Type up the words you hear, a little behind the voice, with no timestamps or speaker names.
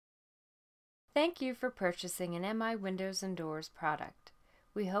Thank you for purchasing an MI Windows and Doors product.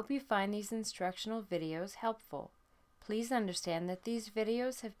 We hope you find these instructional videos helpful. Please understand that these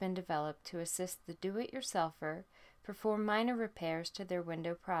videos have been developed to assist the do-it-yourselfer perform minor repairs to their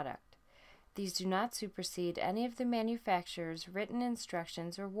window product. These do not supersede any of the manufacturer's written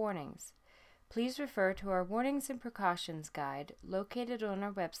instructions or warnings. Please refer to our Warnings and Precautions Guide located on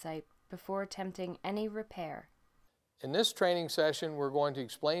our website before attempting any repair. In this training session, we're going to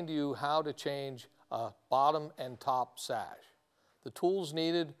explain to you how to change a bottom and top sash. The tools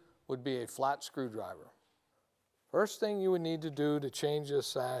needed would be a flat screwdriver. First thing you would need to do to change this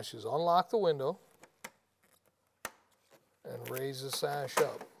sash is unlock the window and raise the sash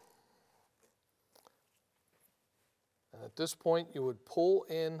up. And at this point, you would pull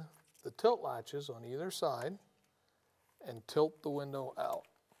in the tilt latches on either side and tilt the window out.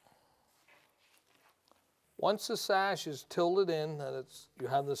 Once the sash is tilted in, that you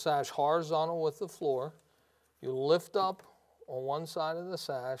have the sash horizontal with the floor, you lift up on one side of the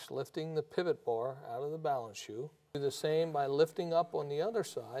sash, lifting the pivot bar out of the balance shoe. Do the same by lifting up on the other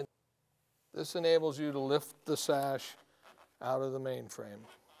side. This enables you to lift the sash out of the mainframe.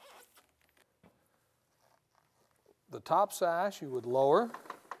 The top sash you would lower.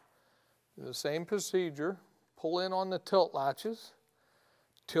 Do the same procedure. Pull in on the tilt latches,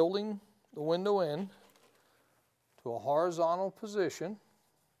 tilting the window in to a horizontal position.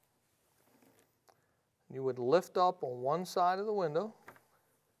 You would lift up on one side of the window,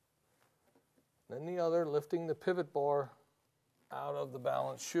 then the other, lifting the pivot bar out of the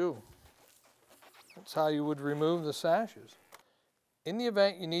balance shoe. That's how you would remove the sashes. In the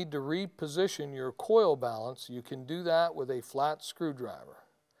event you need to reposition your coil balance, you can do that with a flat screwdriver.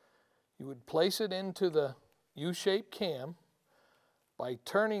 You would place it into the U-shaped cam. By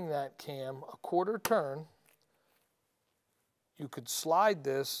turning that cam a quarter turn, you could slide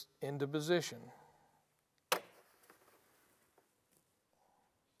this into position.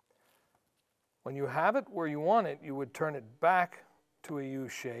 When you have it where you want it, you would turn it back to a U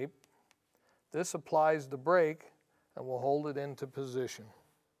shape. This applies the brake and will hold it into position.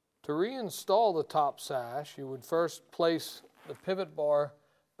 To reinstall the top sash, you would first place the pivot bar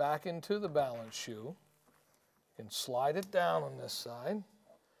back into the balance shoe and slide it down on this side.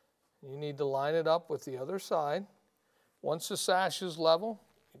 You need to line it up with the other side. Once the sash is level,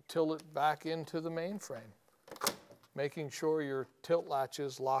 you tilt it back into the mainframe, making sure your tilt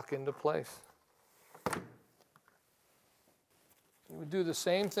latches lock into place. You would do the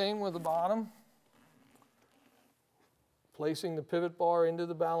same thing with the bottom, placing the pivot bar into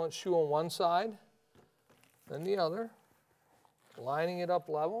the balance shoe on one side, then the other, lining it up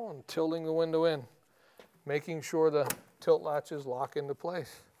level and tilting the window in, making sure the tilt latches lock into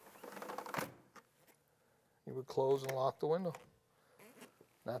place. You would close and lock the window.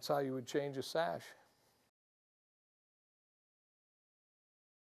 That's how you would change a sash.